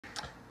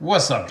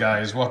What's up,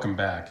 guys? Welcome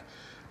back.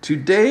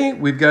 Today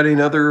we've got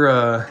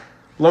another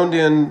loaned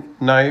in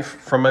knife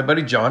from my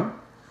buddy John,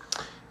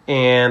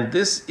 and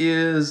this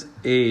is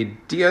a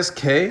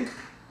DSK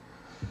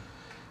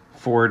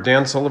for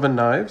Dan Sullivan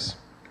Knives.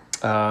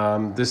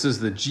 This is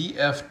the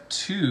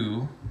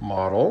GF2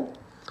 model,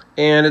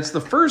 and it's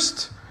the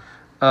first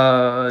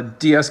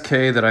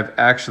DSK that I've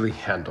actually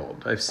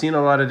handled. I've seen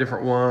a lot of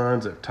different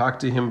ones. I've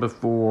talked to him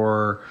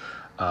before.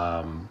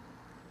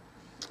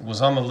 Was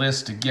on the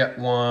list to get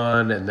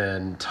one, and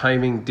then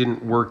timing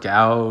didn't work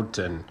out,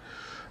 and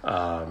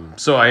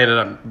so I ended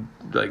up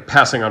like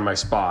passing on my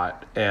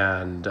spot.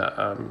 And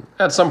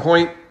at some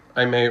point,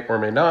 I may or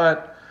may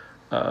not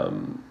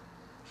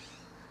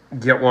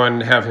get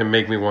one, have him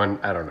make me one.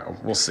 I don't know.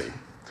 We'll see.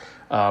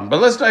 But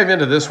let's dive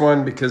into this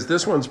one because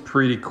this one's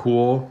pretty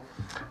cool.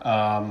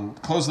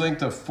 Close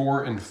length of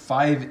 4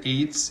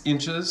 5/8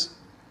 inches.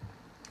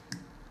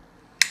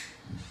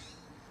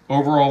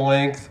 Overall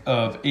length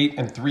of 8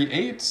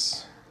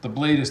 3/8. The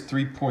blade is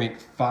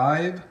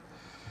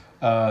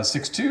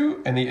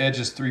 3.562 and the edge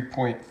is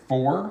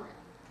 3.4.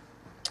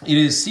 It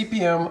is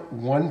CPM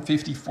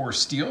 154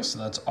 steel, so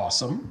that's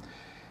awesome.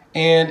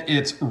 And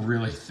it's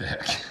really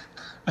thick.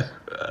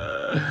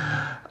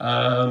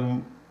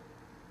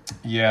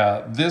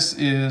 Yeah, this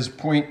is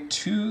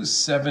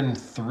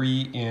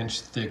 0.273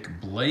 inch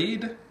thick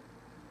blade.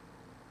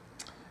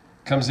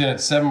 Comes in at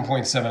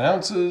 7.7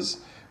 ounces.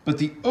 But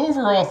the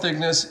overall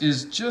thickness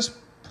is just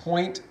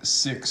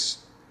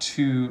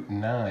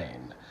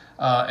 0.629.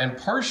 And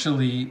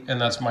partially,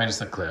 and that's minus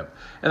the clip,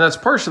 and that's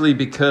partially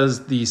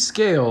because the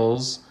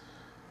scales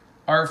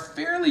are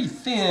fairly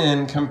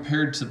thin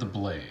compared to the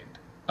blade.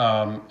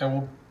 And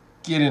we'll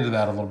get into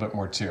that a little bit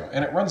more too.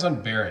 And it runs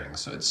on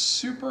bearings, so it's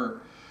super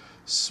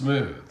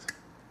smooth.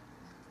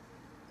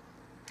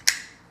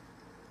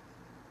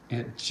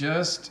 It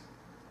just,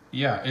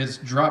 yeah, it's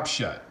drop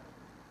shut.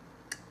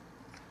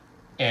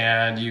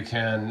 And you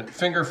can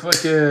finger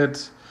flick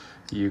it,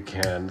 you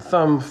can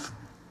thumb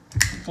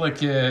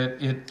flick it,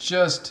 it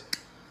just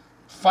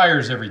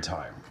fires every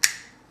time.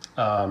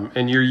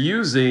 And you're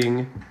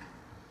using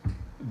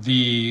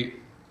the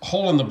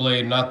hole in the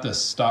blade, not the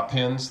stop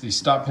pins. These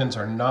stop pins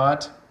are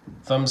not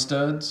thumb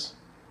studs.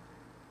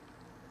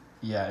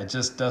 Yeah, it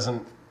just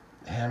doesn't,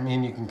 I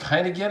mean, you can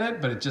kind of get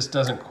it, but it just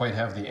doesn't quite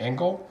have the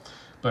angle.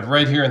 But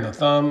right here in the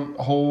thumb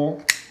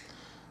hole,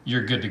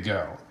 you're good to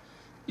go.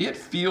 It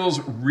feels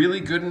really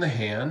good in the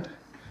hand.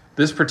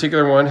 This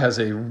particular one has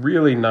a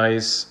really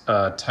nice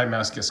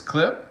Damascus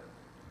clip.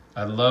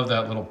 I love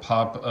that little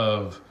pop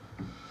of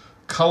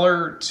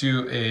color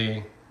to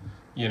a,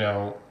 you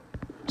know,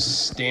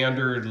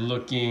 standard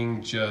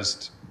looking,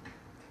 just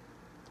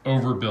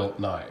overbuilt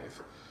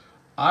knife.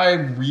 I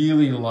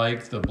really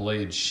like the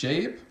blade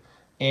shape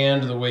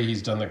and the way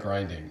he's done the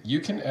grinding. You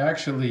can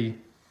actually,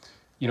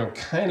 you know,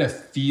 kind of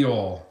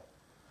feel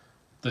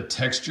the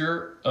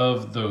texture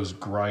of those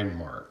grind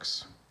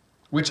marks,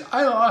 which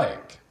I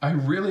like. I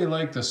really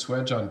like the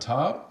swedge on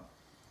top.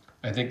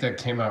 I think that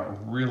came out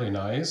really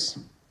nice.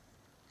 You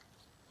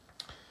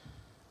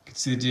can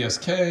see the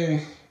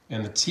DSK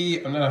and the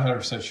T. I'm not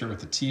 100% sure what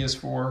the T is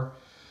for,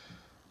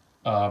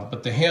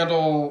 but the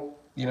handle,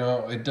 you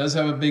know, it does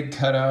have a big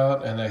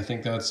cutout, and I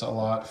think that's a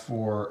lot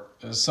for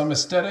some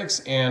aesthetics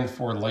and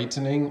for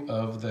lightening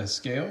of the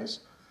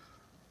scales.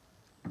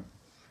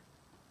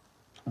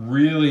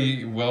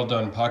 Really well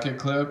done pocket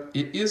clip.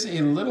 It is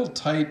a little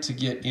tight to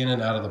get in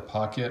and out of the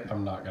pocket,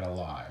 I'm not gonna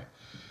lie.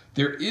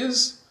 There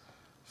is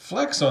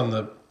flex on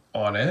it,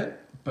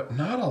 but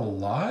not a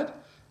lot,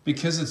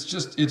 because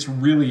it's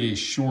really a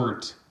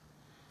short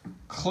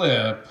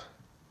clip.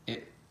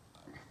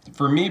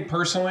 For me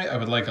personally, I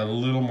would like a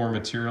little more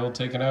material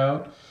taken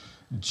out,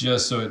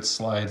 just so it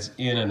slides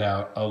in and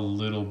out a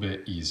little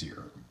bit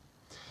easier.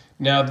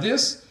 Now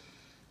this,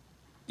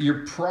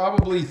 you're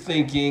probably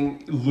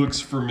thinking looks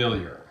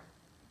familiar.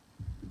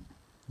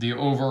 The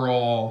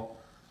overall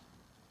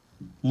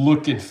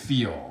look and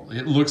feel.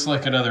 It looks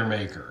like another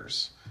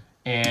maker's.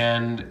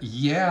 And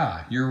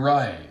yeah, you're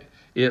right.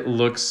 It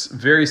looks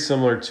very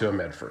similar to a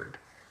Medford.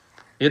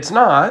 It's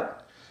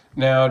not.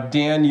 Now,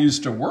 Dan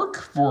used to work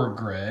for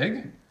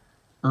Greg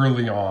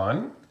early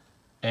on,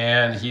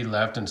 and he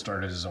left and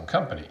started his own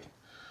company.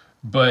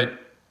 But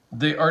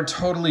they are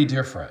totally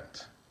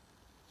different.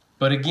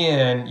 But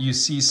again, you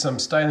see some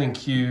styling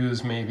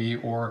cues maybe,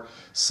 or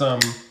some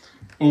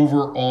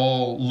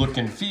overall look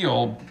and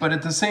feel, but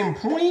at the same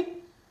point,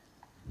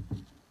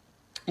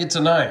 it's a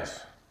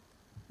knife.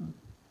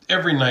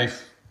 Every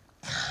knife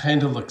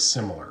kind of looks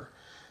similar.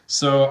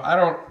 So I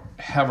don't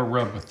have a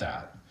rub with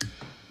that.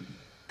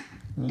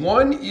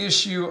 One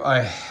issue I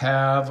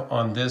have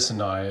on this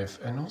knife,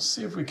 and we'll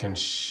see if we can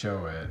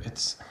show it.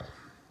 It's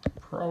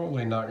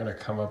probably not going to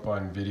come up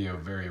on video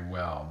very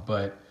well,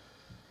 but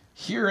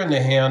here in the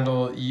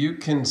handle, you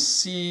can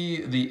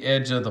see the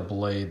edge of the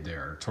blade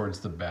there towards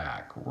the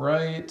back.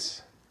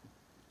 Right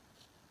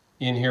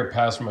in here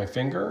past my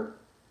finger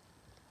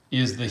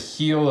is the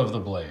heel of the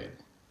blade.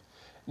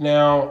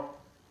 Now,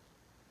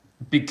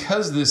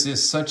 because this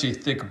is such a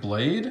thick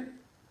blade,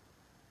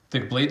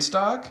 thick blade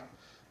stock,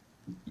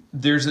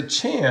 there's a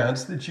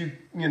chance that you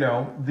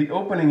know, the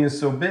opening is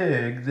so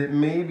big that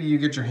maybe you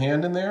get your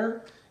hand in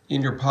there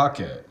in your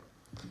pocket.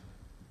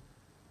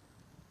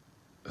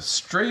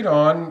 Straight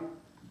on,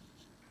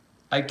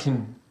 I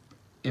can,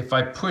 if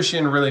I push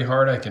in really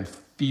hard, I can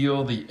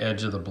feel the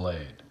edge of the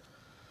blade.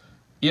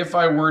 If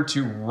I were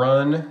to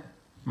run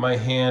my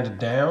hand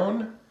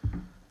down,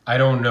 I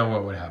don't know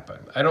what would happen.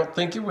 I don't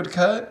think it would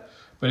cut,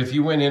 but if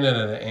you went in at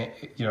a,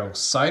 you know,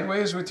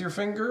 sideways with your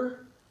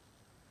finger,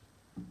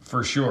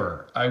 for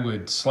sure, I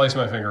would slice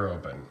my finger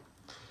open.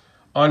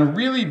 On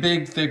really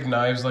big, thick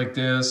knives like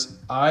this,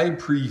 I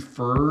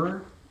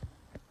prefer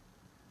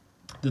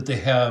that they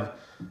have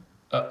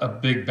a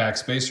big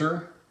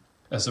backspacer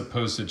as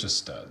opposed to just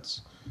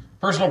studs.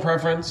 Personal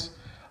preference,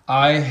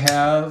 I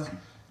have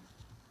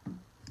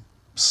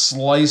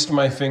sliced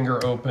my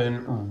finger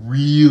open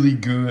really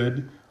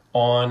good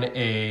on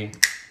a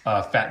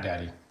Fat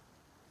Daddy.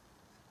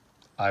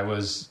 I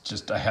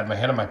had my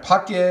hand in my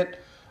pocket.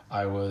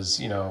 I was,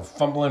 you know,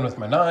 fumbling with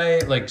my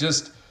knife, like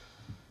just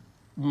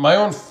my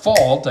own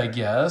fault, I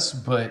guess,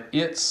 but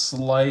it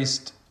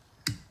sliced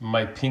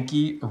my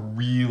pinky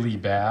really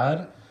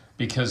bad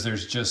because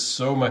there's just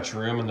so much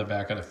room in the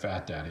back of the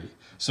Fat Daddy.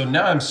 So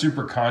now I'm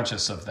super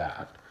conscious of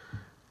that.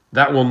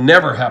 That will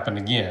never happen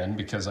again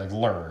because I've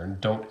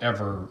learned, don't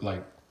ever,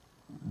 like,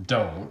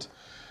 don't.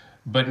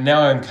 But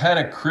now I'm kind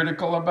of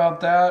critical about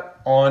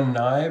that on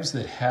knives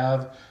that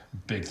have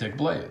big, thick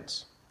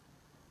blades.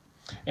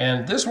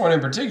 And this one in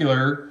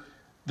particular,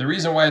 the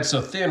reason why it's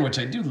so thin, which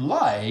I do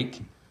like,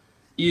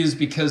 is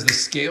because the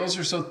scales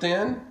are so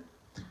thin,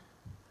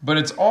 but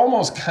it's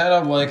almost kind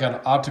of like an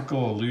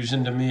optical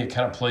illusion to me. It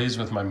kind of plays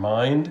with my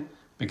mind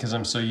because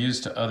I'm so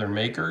used to other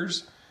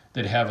makers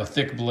that have a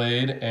thick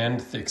blade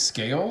and thick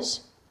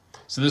scales.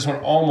 So this one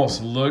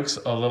almost looks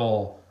a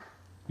little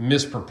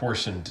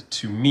misproportioned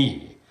to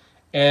me.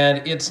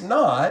 And it's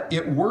not,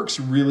 it works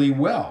really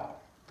well.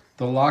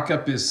 The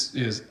lockup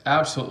is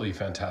absolutely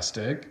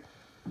fantastic.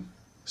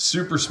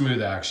 Super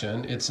smooth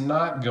action. It's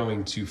not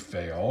going to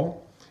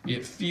fail.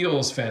 It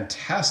feels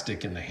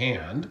fantastic in the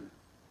hand.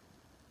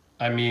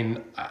 I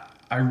mean,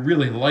 I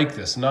really like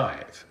this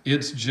knife.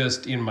 It's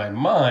just in my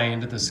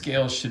mind, the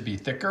scales should be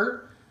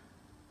thicker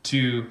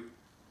to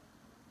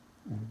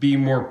be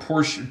more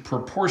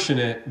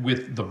proportionate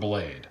with the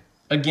blade.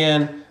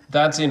 Again,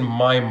 that's in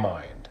my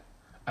mind.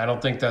 I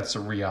don't think that's a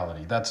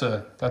reality. That's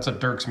a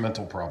Dirk's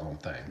mental problem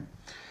thing.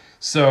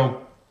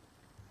 So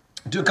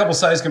do a couple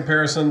size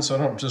comparisons so I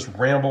don't just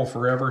ramble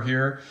forever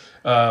here.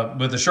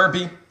 With the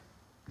Sharpie,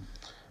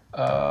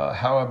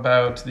 how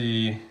about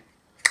the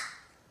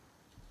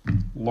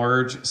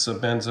large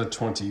Sabenza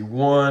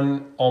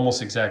 21,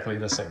 almost exactly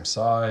the same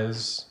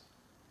size,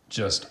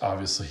 just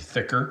obviously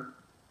thicker,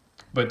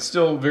 but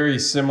still very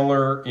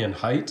similar in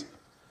height.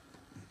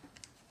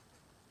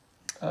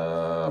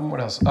 What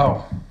else?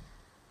 Oh,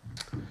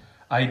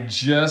 I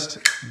just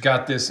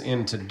got this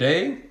in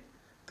today.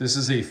 This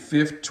is a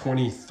FIF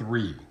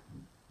 23,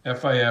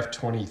 FIF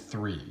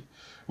 23,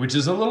 which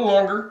is a little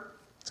longer.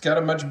 It's got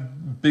a much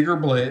bigger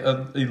blade,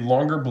 a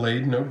longer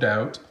blade, no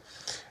doubt.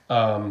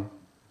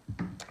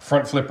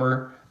 Front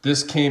flipper.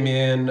 This came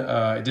in,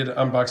 I did an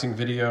unboxing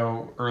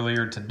video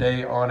earlier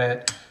today on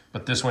it,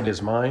 but this one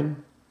is mine.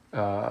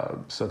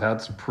 So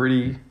that's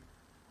pretty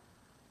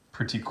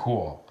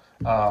cool.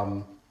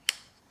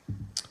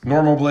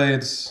 Normal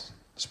blades,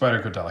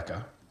 Spyderco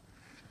Delica.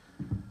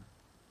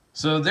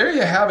 So there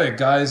you have it,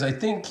 guys. I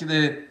think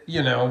that,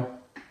 you know,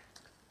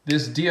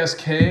 this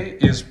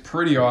DSK is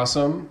pretty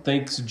awesome.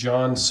 Thanks,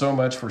 John, so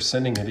much for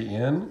sending it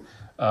in.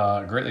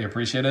 Greatly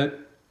appreciate it.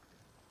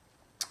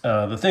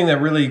 The thing that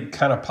really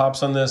kind of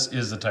pops on this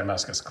is the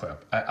Damascus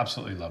clip. I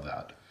absolutely love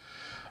that.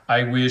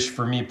 I wish,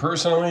 for me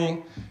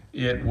personally,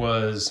 it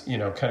was, you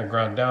know, kind of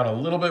ground down a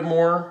little bit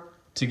more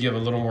to give a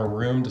little more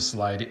room to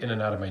slide in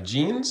and out of my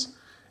jeans.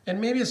 And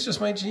maybe it's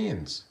just my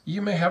jeans.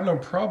 You may have no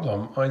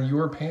problem on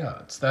your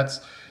pants.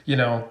 That's, you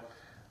know,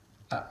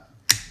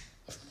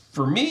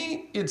 for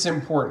me, it's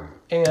important.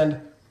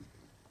 And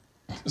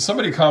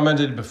somebody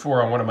commented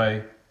before on one of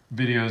my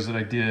videos that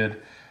I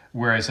did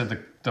where I said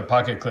the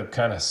pocket clip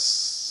kind of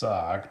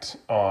sucked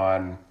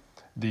on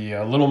the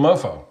little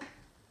mofo,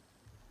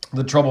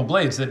 the Trouble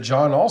Blades that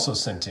John also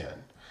sent in,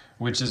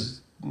 which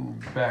is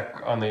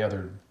back on the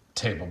other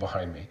table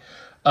behind me.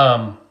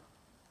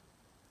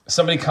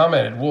 Somebody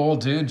commented, well,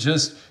 dude,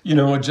 just, you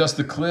know, adjust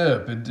the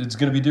clip. It's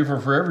going to be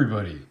different for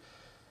everybody.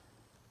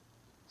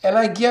 And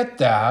I get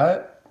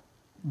that,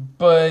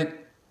 but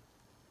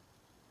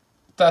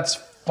that's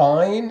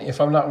fine if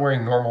I'm not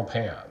wearing normal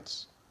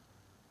pants.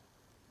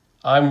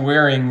 I'm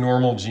wearing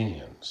normal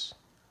jeans,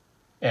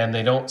 and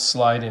they don't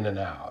slide in and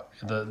out.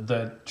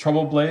 The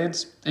Trouble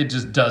Blades, it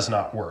just does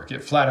not work.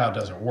 It flat out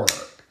doesn't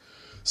work.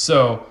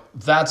 So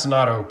that's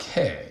not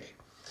okay.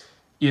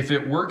 If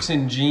it works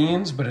in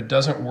jeans, but it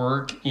doesn't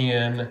work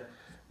in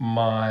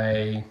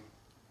my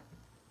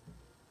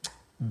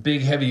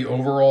big heavy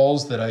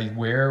overalls that I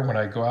wear when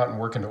I go out and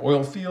work in the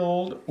oil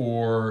field,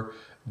 or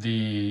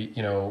the,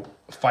 you know,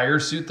 fire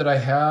suit that I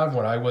have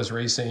when I was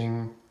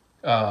racing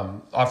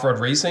off-road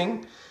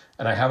racing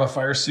and I have a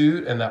fire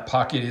suit and that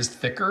pocket is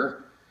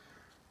thicker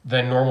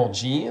than normal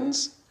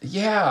jeans,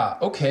 yeah,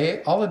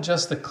 okay, I'll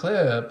adjust the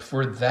clip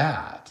for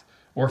that,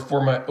 or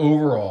for my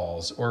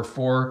overalls, or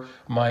for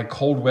my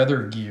cold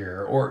weather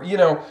gear, or, you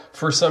know,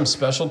 for some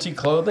specialty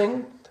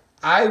clothing,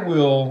 I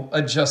will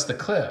adjust the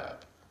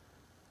clip,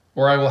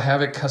 or I will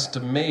have it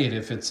custom made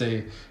if it's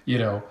a, you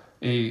know,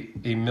 a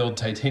milled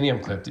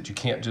titanium clip that you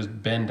can't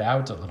just bend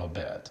out a little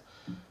bit.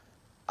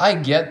 I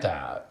get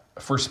that.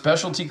 For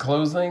specialty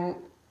clothing,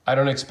 I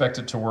don't expect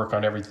it to work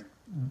on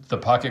the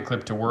pocket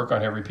clip to work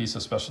on every piece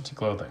of specialty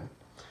clothing.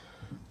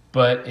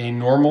 But a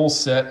normal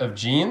set of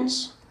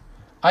jeans,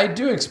 I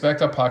do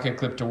expect a pocket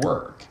clip to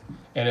work.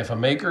 And if a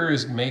maker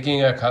is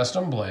making a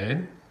custom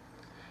blade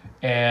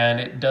and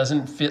it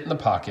doesn't fit in the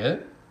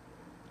pocket,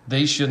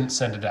 they shouldn't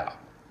send it out.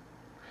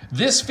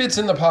 This fits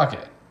in the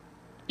pocket.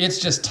 It's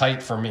just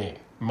tight for me.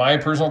 My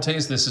personal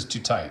taste, this is too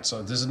tight.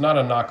 So this is not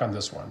a knock on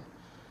this one.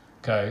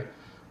 Okay.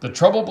 The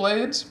trouble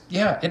blades,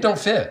 yeah, it don't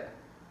fit.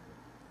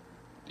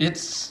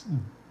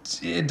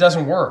 It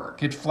doesn't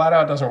work. It flat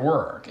out doesn't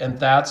work. And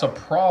that's a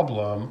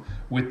problem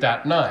with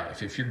that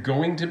knife. If you're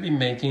going to be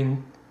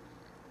making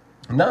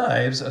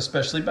knives,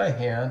 especially by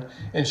hand,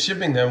 and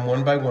shipping them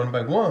one by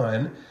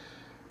one,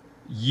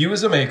 you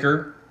as a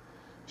maker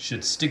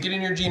should stick it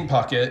in your jean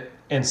pocket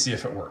and see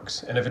if it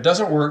works. And if it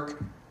doesn't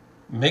work,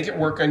 make it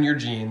work on your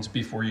jeans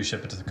before you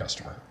ship it to the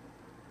customer.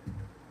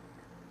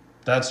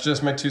 That's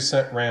just my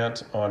 2-cent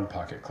rant on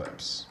pocket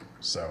clips.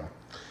 So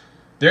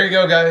there you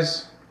go,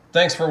 guys.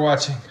 Thanks for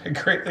watching.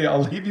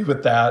 I'll leave you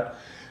with that.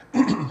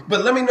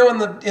 But let me know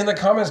in the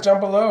comments down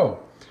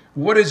below.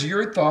 What is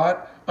your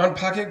thought on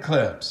pocket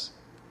clips?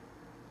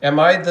 Am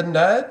I the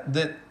nut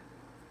that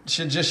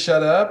should just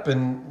shut up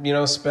and, you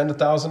know, spend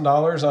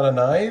 $1,000 on a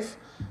knife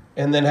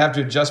and then have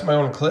to adjust my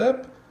own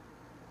clip?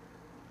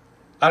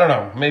 I don't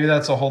know. Maybe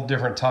that's a whole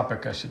different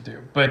topic I should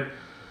do. But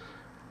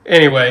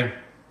anyway,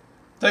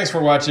 thanks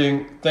for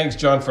watching. Thanks,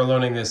 John, for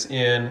loaning this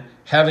in.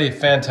 Have a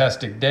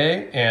fantastic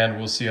day, and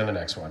we'll see you on the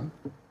next one.